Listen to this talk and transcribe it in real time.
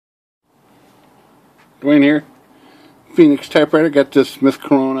Dwayne here. Phoenix Typewriter. Got this Smith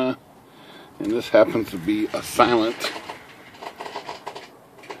Corona, and this happens to be a silent.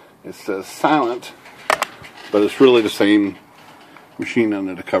 It says silent, but it's really the same machine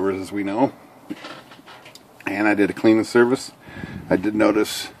under the covers as we know. And I did a cleaning service. I did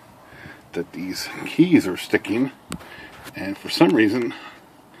notice that these keys are sticking, and for some reason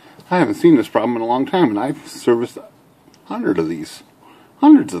I haven't seen this problem in a long time, and I've serviced hundreds of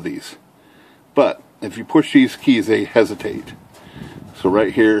these. But if you push these keys, they hesitate. So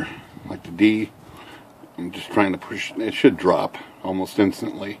right here, like the D, I'm just trying to push. It should drop almost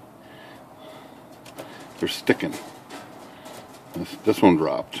instantly. They're sticking. This one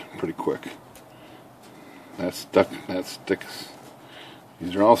dropped pretty quick. That's stuck. That sticks.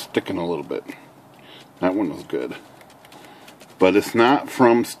 These are all sticking a little bit. That one was good, but it's not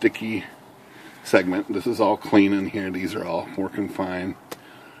from sticky segment. This is all clean in here. These are all working fine.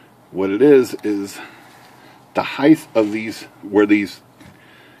 What it is the height of these, where these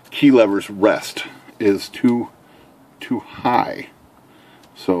key levers rest, is too high.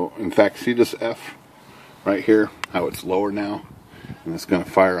 So in fact, see this F right here, how it's lower now, and it's going to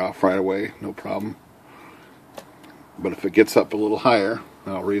fire off right away, no problem. But if it gets up a little higher,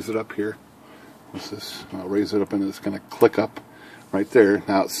 I'll raise it up here. What's this? I'll raise it up and it's going to click up right there.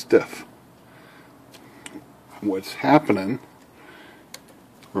 Now it's stiff. What's happening,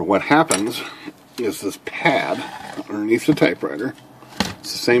 or what happens, is this pad underneath the typewriter.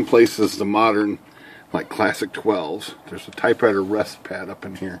 It's the same place as the modern, like classic 12s. There's a typewriter rest pad up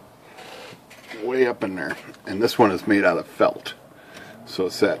in here, way up in there, and this one is made out of felt. So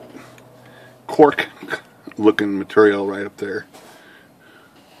it's that cork looking material right up there,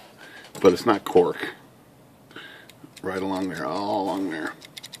 but it's not cork. Right along there, all along there,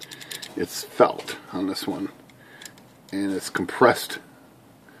 it's felt on this one, and it's compressed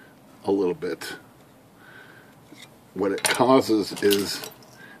a little bit. What it causes is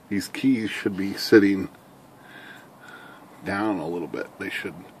these keys should be sitting down a little bit. They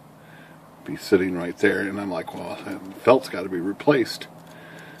should be sitting right there, and I'm like, well, that felt's got to be replaced,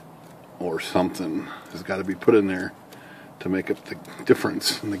 or something has got to be put in there to make up the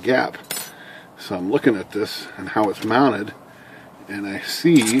difference in the gap. So I'm looking at this and how it's mounted, and I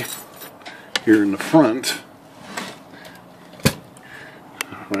see here in the front,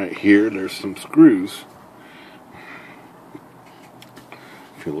 right here, there's some screws.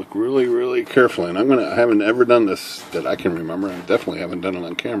 If you look really, really carefully, and I haven't ever done this that I can remember, and definitely haven't done it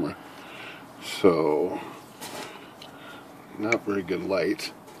on camera. So, not very good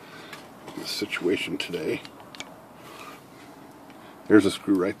light in the situation today. There's a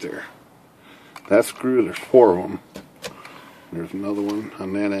screw right there. That screw, there's 4 of them. There's another one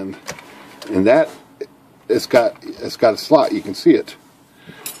on that end, and that it's got a slot. You can see it.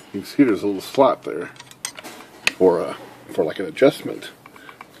 You can see there's a little slot there for like an adjustment.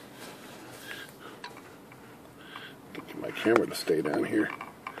 Get my camera to stay down here.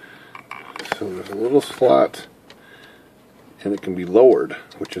 So there's a little slot, and it can be lowered,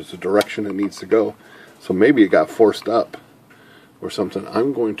 which is the direction it needs to go. So maybe it got forced up or something.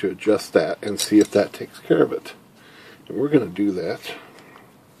 I'm going to adjust that and see if that takes care of it. And we're going to do that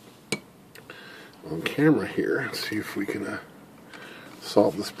on camera here, see if we can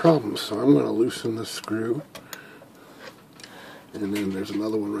solve this problem. So I'm going to loosen the screw, and then there's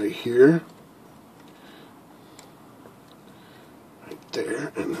another one right here, right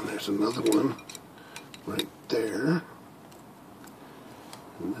there, and then there's another one right there,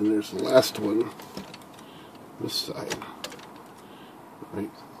 and then there's the last one this side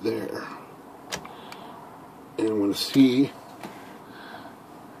right there. And I want to see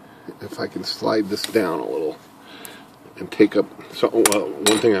if I can slide this down a little and take up. So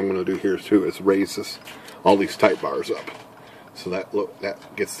one thing I'm going to do here too is raise all these type bars up, so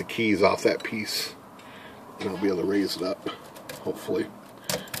that gets the keys off that piece, and I'll be able to raise it up, hopefully,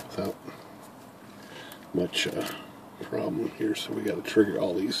 without much problem here. So we got to trigger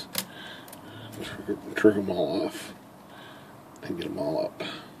all these, trigger them all off, and get them all up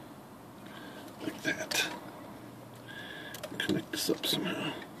like that. Connect this up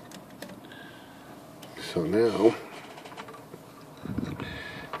somehow. So now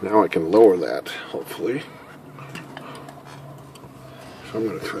I can lower that, hopefully. So I'm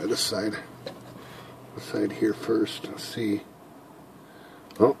going to try this side here first and see.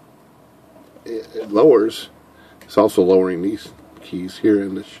 Oh, it lowers. It's also lowering these keys here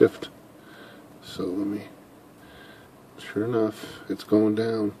in the shift. So let me, sure enough, it's going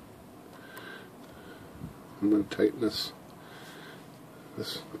down. I'm going to tighten this,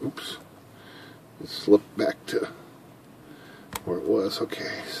 oops, it slipped back to where it was.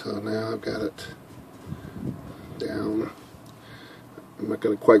 Okay, so now I've got it down. I'm not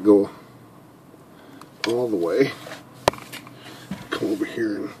going to quite go all the way. Come over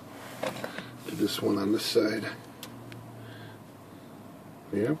here and do this one on this side.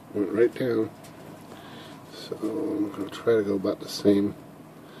 Yep, went right down. So I'm going to try to go about the same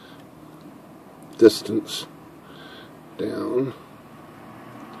distance down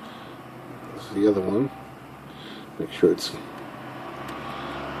as the other one. Make sure it's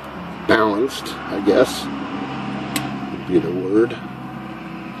balanced, I guess would be the word.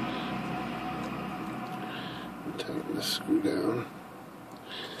 Tighten this screw down.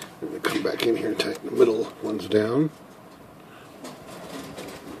 I'm going to come back in here and tighten the middle ones down.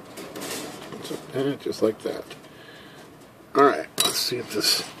 So, just like that. Alright, let's see if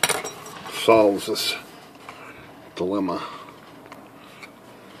this solves this dilemma.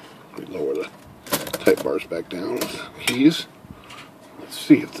 We lower the type bars back down with the keys. Let's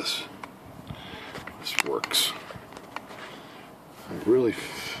see if this works.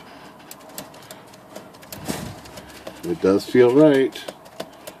 It does feel right.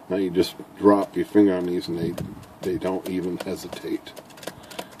 Now you just drop your finger on these and they don't even hesitate.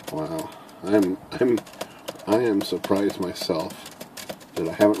 Wow. I am surprised myself that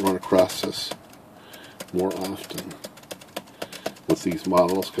I haven't run across this more often with these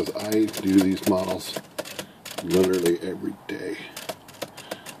models, because I do these models literally every day.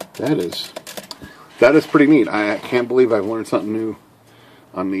 That is pretty neat. I can't believe I've learned something new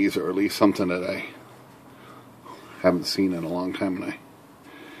on these, or at least something that I haven't seen in a long time, and I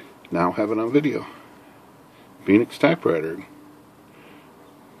now have it on video. Phoenix Typewriter.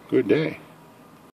 Good day.